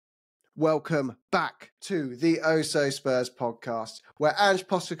Welcome back to the Oh So Spurs podcast, where Ange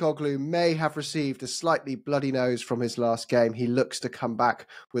Postecoglou may have received a slightly bloody nose from his last game. He looks to come back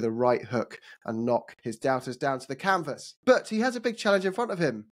with a right hook and knock his doubters down to the canvas. But he has a big challenge in front of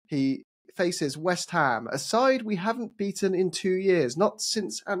him. He faces West Ham, a side we haven't beaten in 2 years, not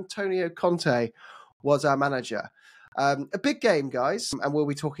since Antonio Conte was our manager. A big game, guys, and we'll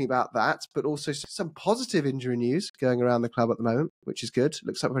be talking about that, but also some positive injury news going around the club at the moment, which is good.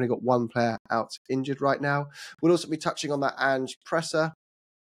 Looks like we've only got one player out injured right now. We'll also be touching on that Ange presser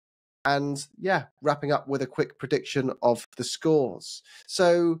and, wrapping up with a quick prediction of the scores.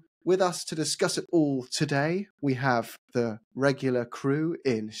 So with us to discuss it all today, we have the regular crew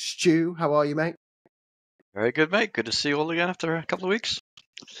in Stu. How are you, mate? Very good, mate. Good to see you all again after a couple of weeks.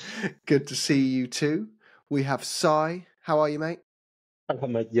 Good to see you too. We have Sai. How are you, mate?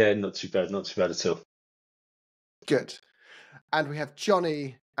 Mate. Yeah, not too bad at all. Good. And we have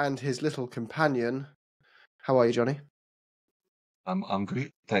Johnny and his little companion. How are you, Johnny? I'm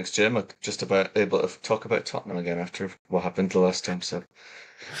great. Thanks, Jim. I'm just about able to talk about Tottenham again after what happened the last time. So,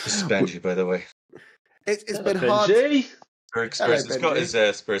 this is Benji, by the way. It's Hello, been Benji. hard. Spurs. He's got his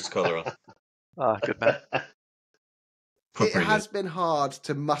Spurs colour on. Ah, good man. It has been hard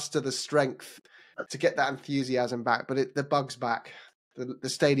to muster the strength to get that enthusiasm back, but the bug's back. The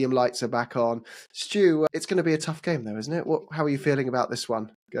stadium lights are back on. Stu, it's going to be a tough game, though, isn't it? How are you feeling about this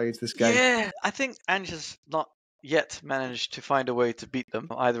one, going into this game? Yeah, I think Ange has not yet managed to find a way to beat them,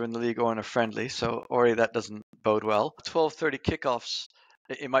 either in the league or in a friendly, so already that doesn't bode well. 12:30 kickoffs,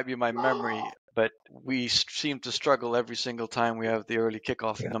 it might be my memory, but we seem to struggle every single time we have the early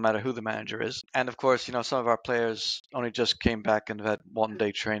kickoff, no matter who the manager is. And of course, some of our players only just came back and have had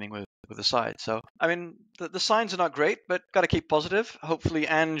one-day training with the side. So, I mean, the signs are not great, but got to keep positive. Hopefully,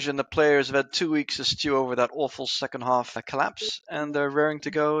 Ange and the players have had 2 weeks to stew over that awful second half collapse, and they're raring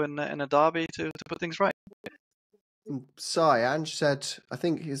to go in a derby to put things right. Sai, Ange said, I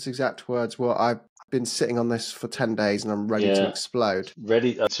think his exact words were, I've been sitting on this for 10 days and I'm ready to explode.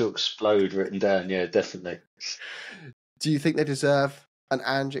 Ready to explode, written down, yeah, definitely. Do you think they deserve an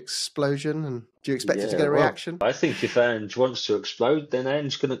Ange explosion? And do you expect it to get a reaction? I think if Ange wants to explode, then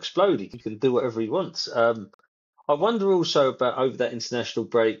Ange can explode. He can do whatever he wants. I wonder also about, over that international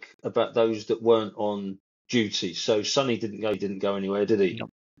break, about those that weren't on duty. So Sonny didn't go anywhere, did he?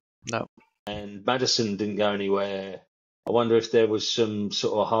 No. And Maddison didn't go anywhere. I wonder if there was some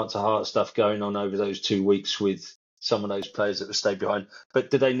sort of heart-to-heart stuff going on over those 2 weeks with some of those players that have stayed behind. But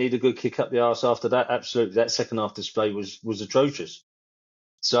did they need a good kick up the arse after that? Absolutely. That second half display was atrocious.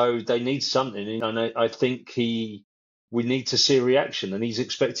 So they need something. And I think we need to see a reaction, and he's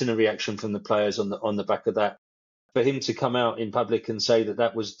expecting a reaction from the players on the back of that. For him to come out in public and say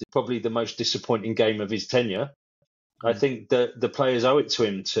that was probably the most disappointing game of his tenure, I think that the players owe it to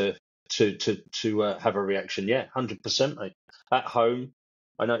him to have a reaction. Yeah, 100%, mate. At home,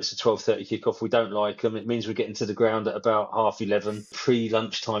 I know it's a 12:30 kickoff. We don't like them. It means we're getting to the ground at about 11:30.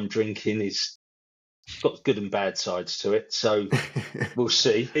 Pre-lunchtime drinking is got good and bad sides to it. So we'll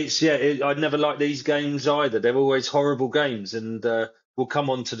see. I'd never like these games either. They're always horrible games, and we'll come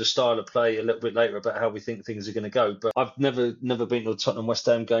on to the style of play a little bit later about how we think things are going to go. But I've never been to a Tottenham West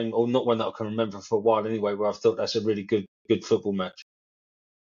Ham game, or not one that I can remember for a while anyway, where I've thought that's a really good football match.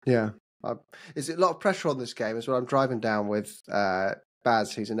 Yeah. Is it a lot of pressure on this game as well? I'm driving down with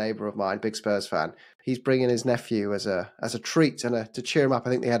Baz, who's a neighbour of mine, big Spurs fan. He's bringing his nephew as a treat and to cheer him up. I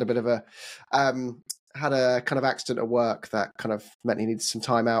think they had a bit of had a kind of accident at work that kind of meant he needed some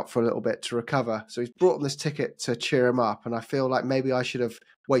time out for a little bit to recover. So he's brought him this ticket to cheer him up. And I feel like maybe I should have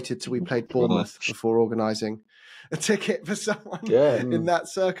waited till we played Bournemouth before organising a ticket for someone in that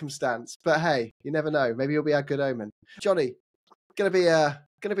circumstance. But hey, you never know. Maybe it'll be a good omen. Johnny, going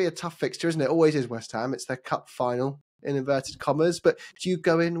to be a tough fixture, isn't it? Always is West Ham. It's their cup final in inverted commas. But do you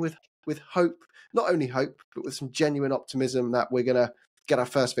go in with hope, not only hope, but with some genuine optimism that we're going to get our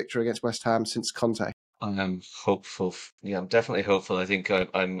first victory against West Ham since Conte? I'm hopeful. Yeah, I'm definitely hopeful. I think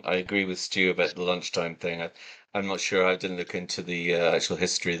I agree with Stu about the lunchtime thing. I'm not sure. I didn't look into the actual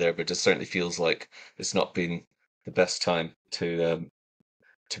history there, but it certainly feels like it's not been the best time to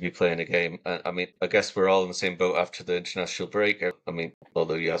be playing a game. I mean, I guess we're all in the same boat after the international break. I mean,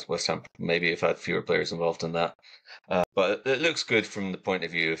 although yes, West Ham maybe have had fewer players involved in that, but it looks good from the point of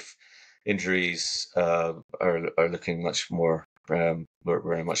view if injuries are looking much more.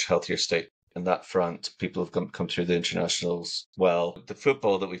 We're in a much healthier state in that front. People have come through the internationals well. The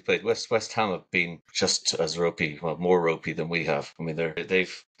football that we've played, West Ham have been just as ropey, well, more ropey than we have. I mean,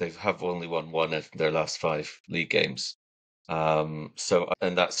 they've only won one of their last 5 league games. And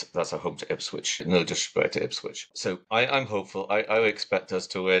that's a home to Ipswich. No disrespect to Ipswich. So I'm hopeful. I expect us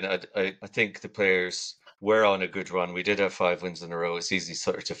to win. I think the players were on a good run. We did have 5 wins in a row. It's easy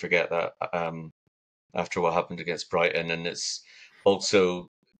sort of to forget that after what happened against Brighton, and it's also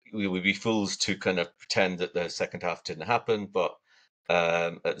we would be fools to kind of pretend that the second half didn't happen, but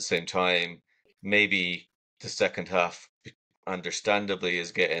at the same time, maybe the second half, understandably,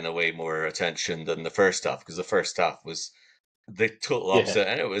 is getting away more attention than the first half, because the first half was the total Yeah. opposite,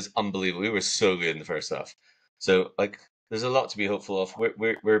 and it was unbelievable. We were so good in the first half. So, like, there's a lot to be hopeful of.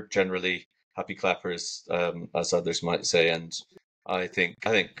 We're generally happy clappers, as others might say, and I think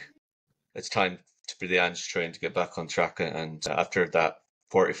it's time for the Ange train to get back on track, and after that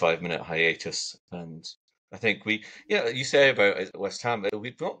 45-minute hiatus. And I think you say about West Ham,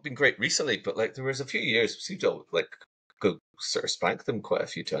 we've not been great recently, but like there was a few years we seemed to like go sort of spank them quite a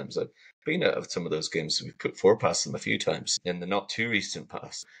few times. I've been out of some of those games. We've put 4 past them a few times in the not too recent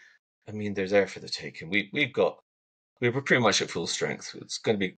past. I mean, they're there for the taking. We're pretty much at full strength. It's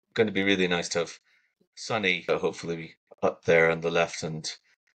going to be really nice to have Sonny, hopefully up there on the left, and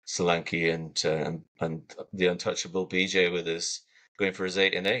Solanke and the untouchable BJ with his going for his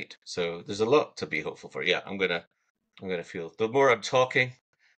 8 and 8. So there's a lot to be hopeful for. Yeah, I'm gonna feel. The more I'm talking,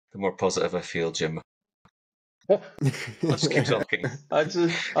 the more positive I feel, Jim. Let's keep talking. I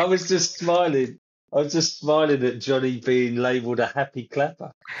was just smiling. I was just smiling at Johnny being labelled a happy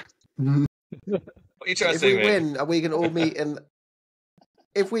clapper. What are you trying to If say, we mate? win, are we going to all meet in?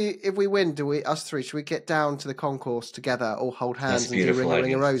 If we win, us three, should we get down to the concourse together, all hold hands and do beautiful Ring a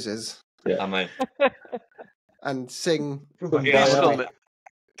idea. Roses Yeah. Am I? and sing Kumbaya.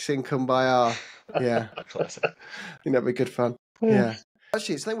 sing Kumbaya? Yeah, Classic. I think that'd be good fun. Yeah.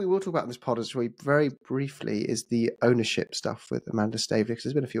 Actually, something we will talk about in this pod as we very briefly is the ownership stuff with Amanda Staveley, because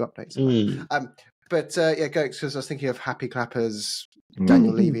there's been a few updates. But go, because I was thinking of happy clappers,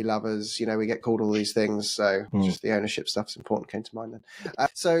 Daniel Levy lovers. You know, we get called all these things, so just the ownership stuff's important. Came to mind then.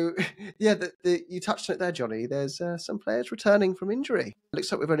 You touched on it there, Johnny. There's some players returning from injury. It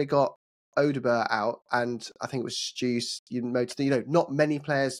looks like we've only got Odegaard out, and I think it was Stu. Not many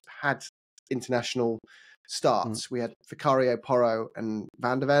players had international starts. We had Vicario, Porro, and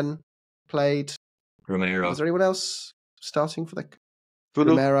Van der Ven played. Romero. Was there anyone else starting for the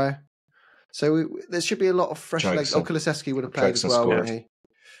Romero? So there should be a lot of fresh legs. Kulusevski would have played as well, wouldn't he?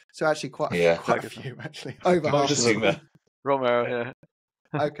 So actually, quite a few, actually. Over half of them. Romero,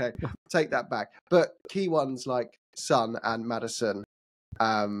 yeah. Okay, take that back. But key ones like Son and Maddison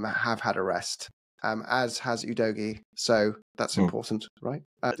have had a rest, as has Udogie. So that's important, right?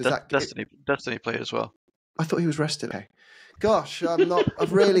 Destiny played as well. I thought he was rested. Okay. Gosh,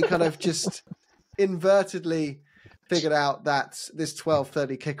 I've really kind of just invertedly figured out that this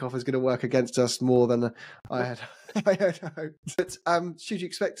 12:30 kickoff is going to work against us more than I had hoped. But should you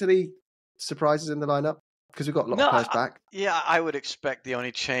expect any surprises in the lineup? Because we've got a lot of players back. Yeah, I would expect the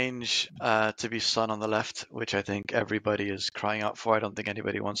only change to be Son on the left, which I think everybody is crying out for. I don't think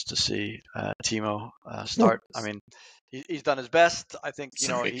anybody wants to see Timo start. I mean, he's done his best. I think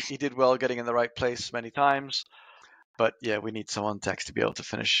he did well getting in the right place many times. But yeah, we need someone to actually be able to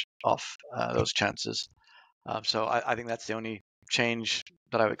finish off those chances. So I think that's the only change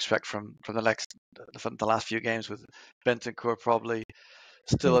that I would expect from the last few games, with Bentancur probably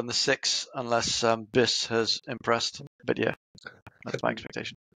still in the 6 unless Biss has impressed. But yeah, that's my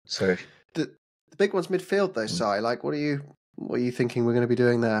expectation. Sorry. The big one's midfield though, Si. Like, what are you thinking we're going to be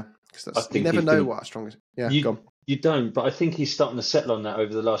doing there? Because you never know what our strongest. Yeah, go on. You don't, but I think he's starting to settle on that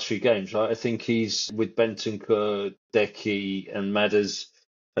over the last few games, right? I think he's with Bentancur, Decky, and Madders.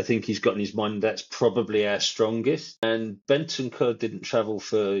 I think he's got in his mind that's probably our strongest. And Bentancur didn't travel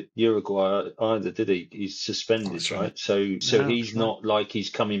for Uruguay either, did he? He's suspended, right? So he's not like he's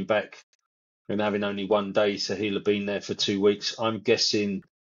coming back and having only 1 day, so he'll have been there for 2 weeks. I'm guessing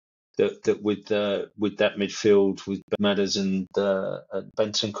that with that midfield, with Madders and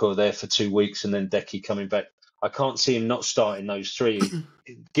Bentancur there for 2 weeks, and then Decky coming back, I can't see him not starting those 3.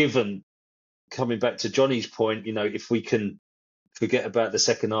 Given, coming back to Johnny's point, if we can forget about the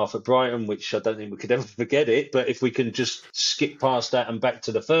second half at Brighton, which I don't think we could ever forget it, but if we can just skip past that and back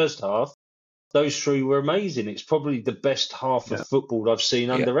to the first half, those 3 were amazing. It's probably the best half of football I've seen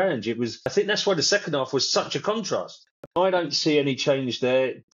under Ange. I think that's why the second half was such a contrast. I don't see any change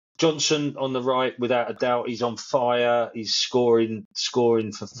there. Johnson on the right, without a doubt, he's on fire. He's scoring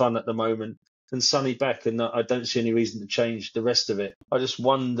for fun at the moment. And Sonny back, and I don't see any reason to change the rest of it. I just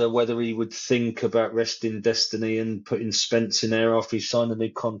wonder whether he would think about resting Destiny and putting Spence in there after he signed a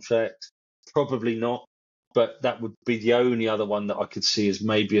new contract. Probably not. But that would be the only other one that I could see as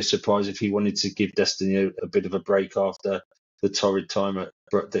maybe a surprise if he wanted to give Destiny a bit of a break after the torrid time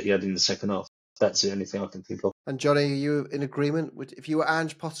that he had in the second half. That's the only thing I can think of. And Johnny, are you in agreement? If you were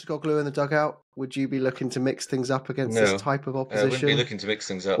Ange Postecoglou in the dugout, would you be looking to mix things up against this type of opposition? I wouldn't be looking to mix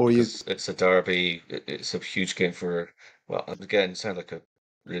things up because it's a derby. It's a huge game for, well, again, sound like a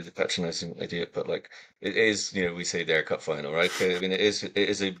really patronising idea, but like it is, we say their cup final, right? I mean, it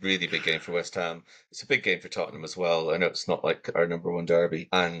is a really big game for West Ham. It's a big game for Tottenham as well. I know it's not like our number one derby,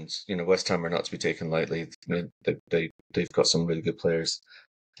 and West Ham are not to be taken lightly. They've got some really good players.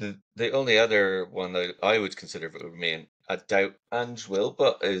 The only other one that I would consider would remain, I doubt Ange will,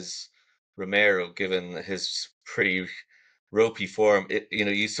 but is Romero, given his pretty ropey form.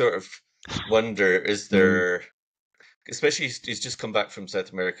 You sort of wonder, is there, especially he's just come back from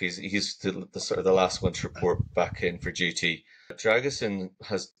South America, he's the sort of the last one to report back in for duty. Dragusin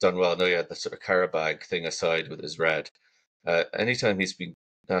has done well. No, yeah, the sort of Karabag thing aside with his red. Anytime he's been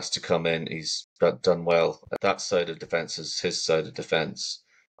asked to come in, he's done well. That side of defence is his side of defence.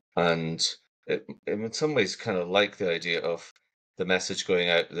 And in some ways kind of like the idea of the message going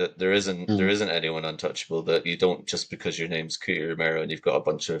out that there isn't anyone untouchable, that you don't, just because your name's Cuti Romero and you've got a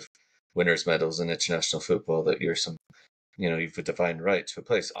bunch of winners' medals in international football, that you're you've a divine right to a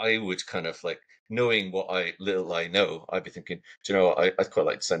place. I would kind of like, knowing what little I know, I'd be thinking, I'd quite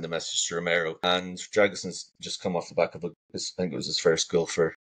like to send a message to Romero. And Dragusin's just come off the back of I think it was his first goal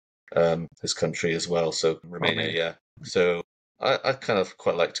for his country as well. So Romania, yeah. So I kind of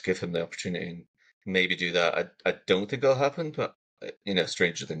quite like to give him the opportunity and maybe do that. I don't think it'll happen, but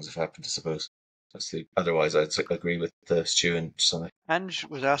stranger things have happened, I suppose. Otherwise, I'd agree with Stu and Sonny. Ange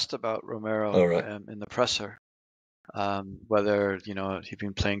was asked about Romero in the presser, whether he'd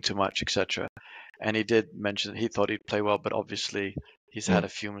been playing too much, etc. And he did mention that he thought he'd play well, but obviously he's had a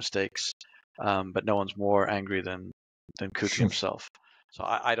few mistakes. But no one's more angry than Kuti himself. So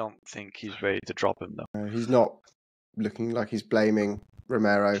I don't think he's ready to drop him, though. He's not looking like he's blaming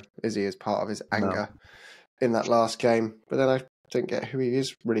Romero, is he, as part of his anger in that last game? But then I don't get who he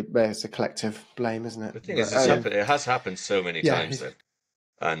is really. It's a collective blame, isn't it? The thing is, it has happened so many times, though.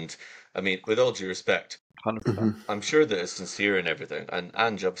 And I mean, with all due respect, 100%. I'm sure that it's sincere and everything. And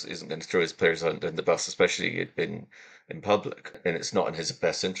Ange obviously isn't going to throw his players under the bus, especially in public. And it's not in his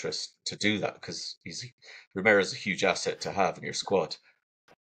best interest to do that, because Romero's a huge asset to have in your squad.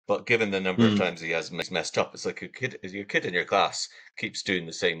 But given the number of times he has messed up, it's like your kid in your class keeps doing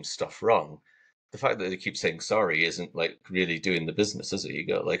the same stuff wrong. The fact that they keep saying sorry isn't like really doing the business, is it? You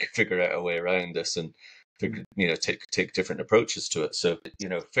got to like figure out a way around this and take different approaches to it. So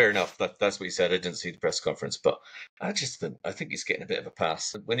fair enough. That's what he said. I didn't see the press conference, but I think he's getting a bit of a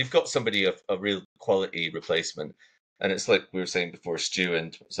pass when you've got somebody of a real quality replacement. And it's like we were saying before, Stu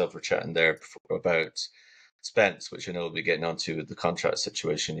and myself were chatting there about Spence, which I know we'll be getting onto with the contract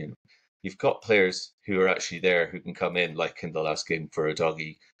situation. You've got players who are actually there who can come in, like in the last game for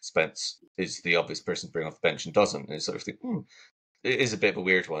Udogie. Spence is the obvious person to bring off the bench and doesn't. And you sort of think, it is a bit of a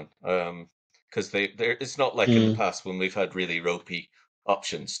weird one. Because it's not like in the past when we've had really ropey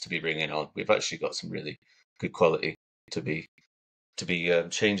options to be bringing on. We've actually got some really good quality to be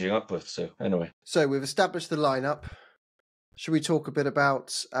changing up with. So anyway. So we've established the lineup. Should we talk a bit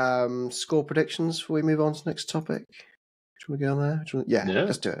about score predictions before we move on to the next topic? Do you want to go on there? Yeah,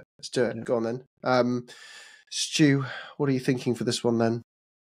 let's do it. Yeah. Go on then. Stu, what are you thinking for this one then?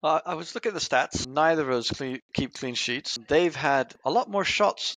 I was looking at the stats. Neither of us keep clean sheets. They've had a lot more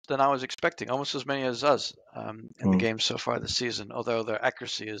shots than I was expecting, almost as many as us in the games so far this season, although their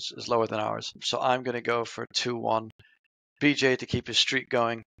accuracy is lower than ours. So I'm going to go for 2-1. BJ to keep his streak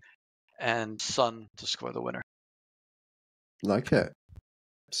going, and Son to score the winner. Like it.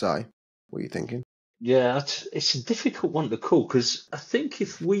 Si, what are you thinking? Yeah, it's a difficult one to call, because I think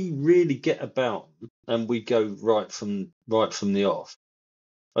if we really get about and we go right from the off,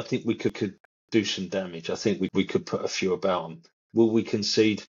 I think we could do some damage. I think we could put a few about them. Will we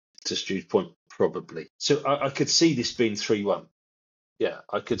concede? To Stu's point, probably. So I could see this being 3-1. Yeah,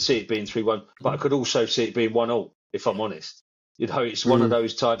 I could see it being 3-1, but I could also see it being 1-1, if I'm honest. It's one of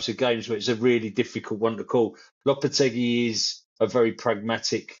those types of games where it's a really difficult one to call. Lopetegui is a very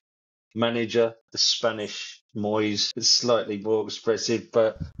pragmatic manager. The Spanish Moyes is slightly more expressive,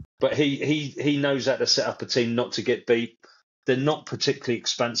 but he knows how to set up a team not to get beat. They're not particularly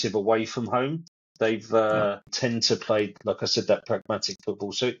expansive away from home. They've tend to play, like I said, that pragmatic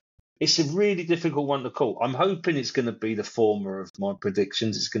football. So it's a really difficult one to call. I'm hoping it's going to be the former of my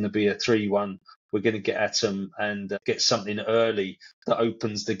predictions. It's going to be a 3-1. We're going to get at them and get something early that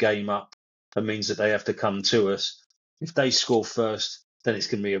opens the game up and means that they have to come to us. If they score first, then it's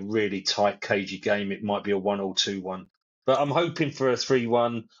going to be a really tight, cagey game. It might be a 1 or 2-1. But I'm hoping for a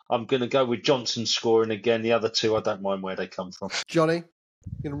 3-1. I'm going to go with Johnson scoring again. The other two, I don't mind where they come from. Johnny, you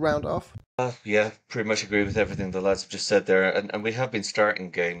going to round off? Yeah, pretty much agree with everything the lads have just said there, and we have been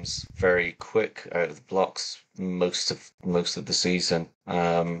starting games very quick out of the blocks most of the season,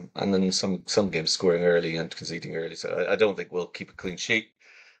 and then some games scoring early and conceding early. So I don't think we'll keep a clean sheet.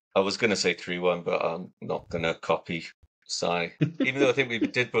 I was going to say 3-1, but I'm not going to copy Sai, even though I think we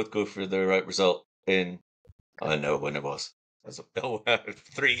did both go for the right result in. I know when it was.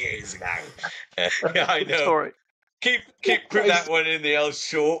 3 years ago. Yeah, I know. Sorry. Keep put that one in the L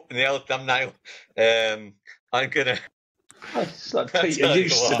short, in the L thumbnail. I'm gonna. It's like Peter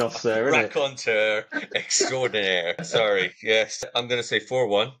Houston off there, isn't it? Raconteur extraordinaire. Sorry, yes, I'm gonna say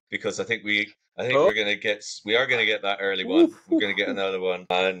 4-1 because I think we are gonna get that early one. We're gonna get another one,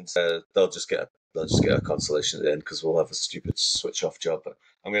 and they'll just get a consolation at the end because we'll have a stupid switch off job. But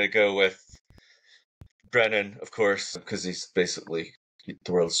I'm gonna go with Brennan, of course, because he's basically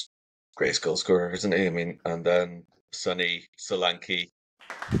the world's greatest goal scorer, isn't he? I mean, and then Sonny, Solanke.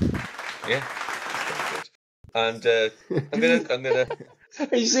 Yeah, that's good. And I'm gonna.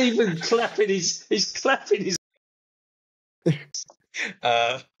 He's even clapping his. He's clapping his.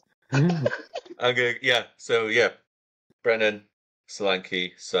 I'm gonna. Yeah. So yeah, Brennan,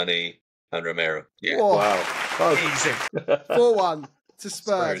 Solanke, Sonny, and Romero. Yeah. Whoa. Wow. Easy. 4-1 to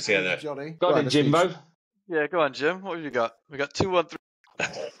Spurs, yeah, Johnny. Got it, Jimbo. Yeah, go on, Jim. What have you got? We got 2-1.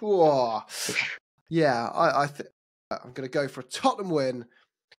 Whoa. Yeah, I'm going to go for a Tottenham win,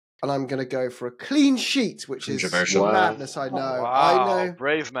 and I'm going to go for a clean sheet, which is madness, I know. Wow, I know.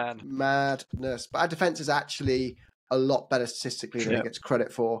 brave man. Madness. But our defence is actually a lot better statistically than he gets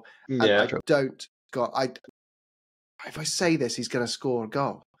credit for. And Yeah. if I say this, he's going to score a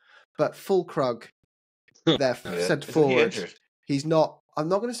goal. But Fulkrug, their centre forward, he's not. I'm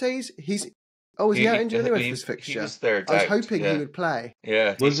not going to say he's. Oh, is he out injured anyway for this fixture? He was there. I was hoping he would play.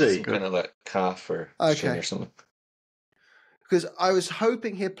 Yeah, was he? Kind of like calf or shin or something. Because I was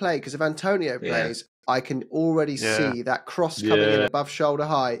hoping he'd play, because if Antonio plays, I can already see that cross coming in above shoulder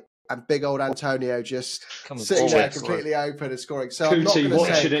height and big old Antonio just sitting there completely open and scoring. So I'm not going to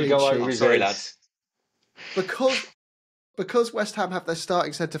say it go over his head. Lads. Because West Ham have their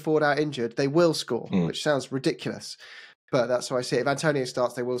starting centre forward out injured, they will score, which sounds ridiculous. But that's how I see it. If Antonio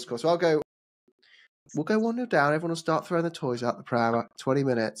starts, they will score. So we'll go 1-0 down. Everyone will start throwing the toys out the pram at 20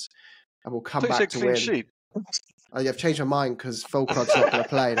 minutes, and we'll come back to win. Sheet. I've changed my mind because Fulkrug's not going to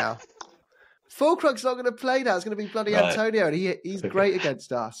play now. Fulkrug's not going to play now. It's going to be bloody Antonio, and he's great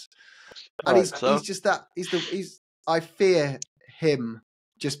against us. And he's just that. I fear him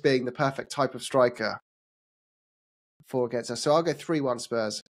just being the perfect type of striker for against us. So I'll go 3-1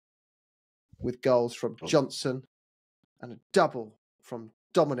 Spurs with goals from Johnson and a double from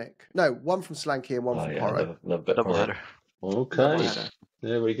Dominic. No, one from Solanke and one from Porro. Double header. Okay.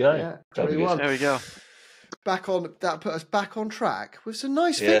 There we go. Yeah, 3-1. There we go. That put us back on track with some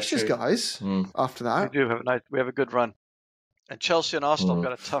nice fixtures, guys. After that, We have a good run, and Chelsea and Arsenal have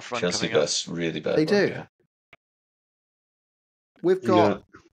got a tough run coming up. Really bad. They do. Yeah. We've got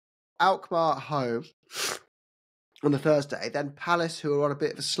Alkmaar at home on the Thursday, then Palace, who are on a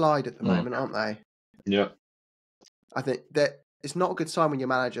bit of a slide at the moment, aren't they? Yeah. I think that it's not a good sign when your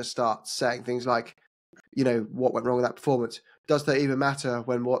manager starts saying things like, what went wrong with that performance? Does that even matter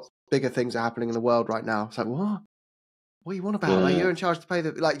when what bigger things are happening in the world right now? It's like, what? What do you want about? Like, you're in charge to pay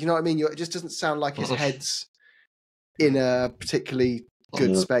the... Like, you know what I mean? It just doesn't sound like his head's in a particularly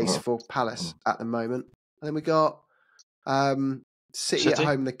good space for Palace at the moment. And then we got City at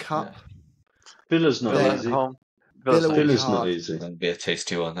home in the Cup. Yeah. Villa's not easy. Villa's not easy. That'd be a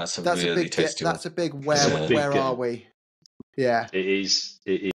tasty one. That's a tasty one. That's a big where are we? Yeah. It is.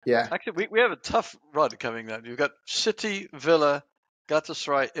 Yeah. Actually, we have a tough run coming now. You've got City, Villa,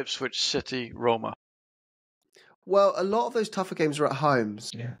 Galatasaray, Ipswich, City, Roma. Well, a lot of those tougher games are at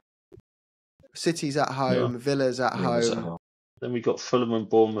homes. Yeah. City's at home, Villa's at home. Then we got Fulham and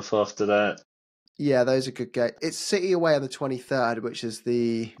Bournemouth after that. Yeah, those are good games. It's City away on the 23rd, which is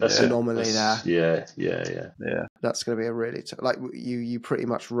the anomaly there. Yeah. That's going to be a really you pretty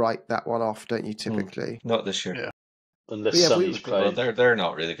much write that one off, don't you? Typically, not this year. Yeah. Unless Sonny's played. Well, they're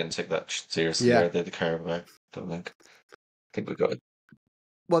not really going to take that seriously. Yeah. They're the Carabao. Don't think. I think we got it.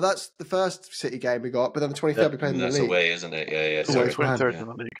 Well, that's the first City game we got, but then the 23rd we played in the league. That's away, isn't it? Yeah. Sorry. 23rd in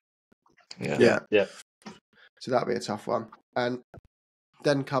the league. Yeah. So that'll be a tough one. And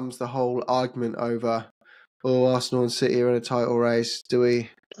then comes the whole argument over, Arsenal and City are in a title race. Do we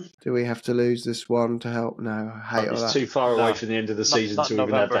have to lose this one to help? No, I hate all that. It's too far away from the end of the season to even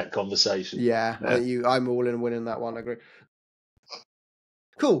have that conversation. Yeah. I'm all in winning that one. I agree.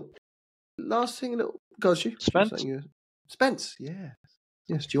 Cool. Last thing, go on, Stu. Spence? Spence, yeah.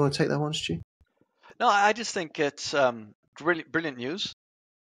 Yes, do you want to take that one, Stu? No, I just think it's brilliant news.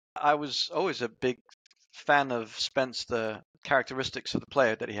 I was always a big fan of Spence, the characteristics of the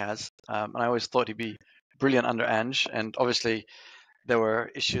player that he has, and I always thought he'd be brilliant under Ange. And obviously, there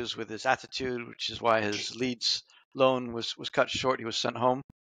were issues with his attitude, which is why his Leeds loan was cut short. He was sent home.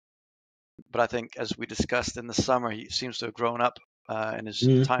 But I think, as we discussed in the summer, he seems to have grown up in his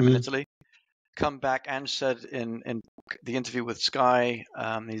time in Italy. Come back, Ange said in the interview with Sky,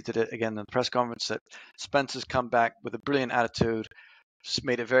 he did it again in the press conference, that Spence has come back with a brilliant attitude. Just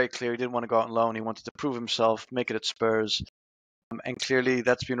made it very clear he didn't want to go out on loan. He wanted to prove himself, make it at Spurs. And clearly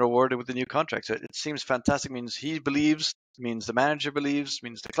that's been rewarded with the new contract. So it seems fantastic. It means he believes, means the manager believes,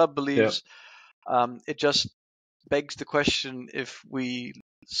 means the club believes. Yeah. It just begs the question, if we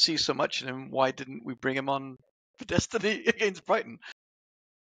see so much in him, why didn't we bring him on for Destiny against Brighton?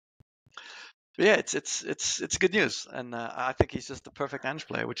 But yeah, it's good news. And I think he's just the perfect Ange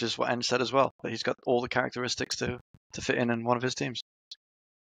player, which is what Ange said as well, that he's got all the characteristics to fit in one of his teams.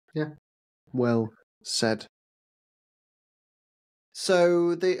 Yeah, well said.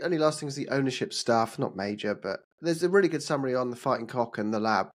 So the only last thing is the ownership stuff, not major, but there's a really good summary on the Fighting Cock and the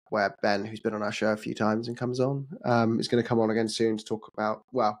Lab, where Ben, who's been on our show a few times and comes on, is going to come on again soon to talk about,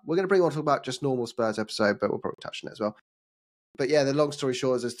 well, we're going to bring on to talk about just normal Spurs episode, but we'll probably touch on it as well. But yeah, the long story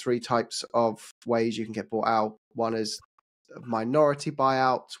short is there's 3 types of ways you can get bought out. One is a minority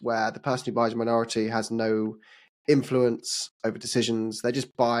buyout, where the person who buys a minority has no influence over decisions. They're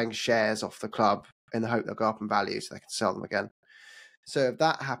just buying shares off the club in the hope they'll go up in value so they can sell them again. So if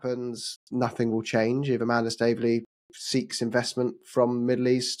that happens, nothing will change. If Amanda Staveley seeks investment from the Middle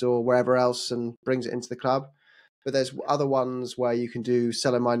East or wherever else and brings it into the club. But there's other ones where you can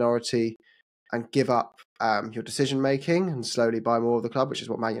sell a minority and give up your decision making and slowly buy more of the club, which is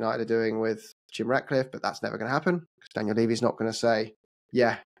what Man United are doing with Jim Ratcliffe. But that's never going to happen because Daniel Levy's not going to say,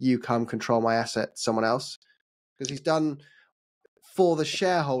 yeah, you come control my asset, someone else. Because he's done for the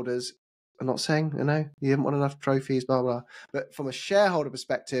shareholders. I'm not saying, you haven't won enough trophies, blah, blah. But from a shareholder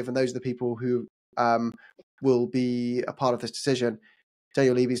perspective, and those are the people who will be a part of this decision,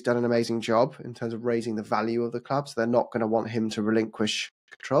 Daniel Levy's done an amazing job in terms of raising the value of the club. So they're not going to want him to relinquish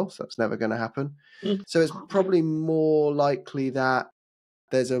control. So that's never going to happen. So it's probably more likely that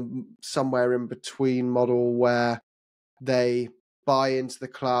there's a somewhere in between model where they buy into the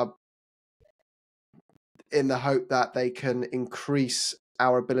club in the hope that they can increase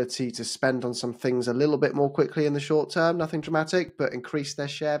our ability to spend on some things a little bit more quickly in the short term, nothing dramatic, but increase their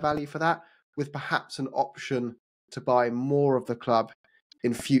share value for that, with perhaps an option to buy more of the club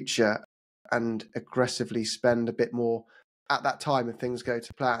in future and aggressively spend a bit more at that time if things go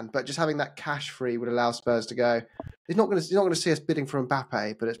to plan. But just having that cash free would allow Spurs to go. You're not going to see us bidding for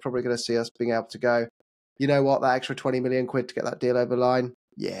Mbappe, but it's probably going to see us being able to go, you know what, that extra 20 million quid to get that deal over the line,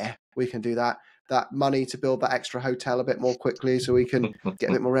 yeah, we can do that. That money to build that extra hotel a bit more quickly so we can get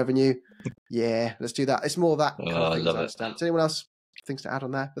a bit more revenue. Yeah, let's do that. It's more that kind of thing, I understand. Does anyone else things to add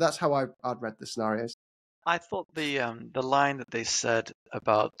on there? But that's how I'd read the scenarios. I thought the line that they said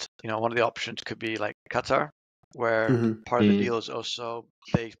about, one of the options could be like Qatar, where part of the deal is also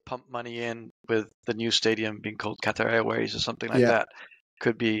they pump money in with the new stadium being called Qatar Airways or something like that.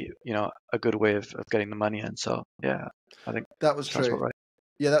 Could be, a good way of getting the money in. So, yeah, I think that was true. Right.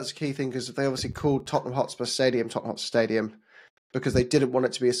 Yeah, that's a key thing because they obviously called Tottenham Hotspur Stadium because they didn't want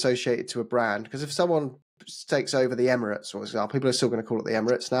it to be associated to a brand. Because if someone takes over the Emirates, for example, people are still going to call it the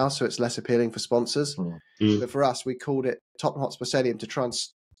Emirates now, so it's less appealing for sponsors. But for us, we called it Tottenham Hotspur Stadium to try and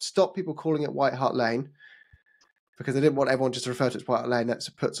stop people calling it White Hart Lane because they didn't want everyone just to refer to it as White Hart Lane. That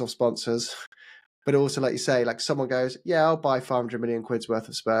puts off sponsors. But also, like you say, like someone goes, yeah, I'll buy 500 million quid's worth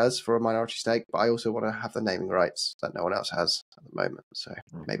of Spurs for a minority stake, but I also want to have the naming rights that no one else has at the moment. So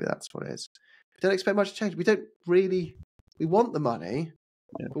maybe that's what it is. We don't expect much to change. We want the money,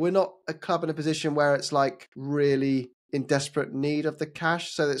 but we're not a club in a position where it's like really in desperate need of the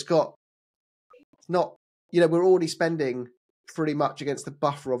cash. So we're already spending pretty much against the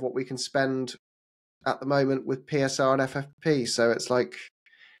buffer of what we can spend at the moment with PSR and FFP. So it's like,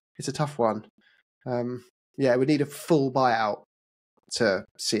 it's a tough one. We need a full buyout to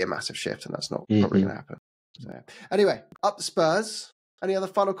see a massive shift, and that's not probably going to happen. So, anyway, up the Spurs. Any other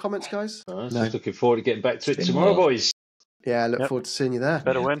final comments, guys? Just looking forward to getting back to it tomorrow, boys. Yeah, look forward to seeing you there.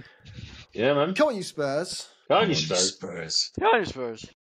 Better win. Yeah, man. Come on, you Spurs. Come on, you Spurs. Come on, you Spurs.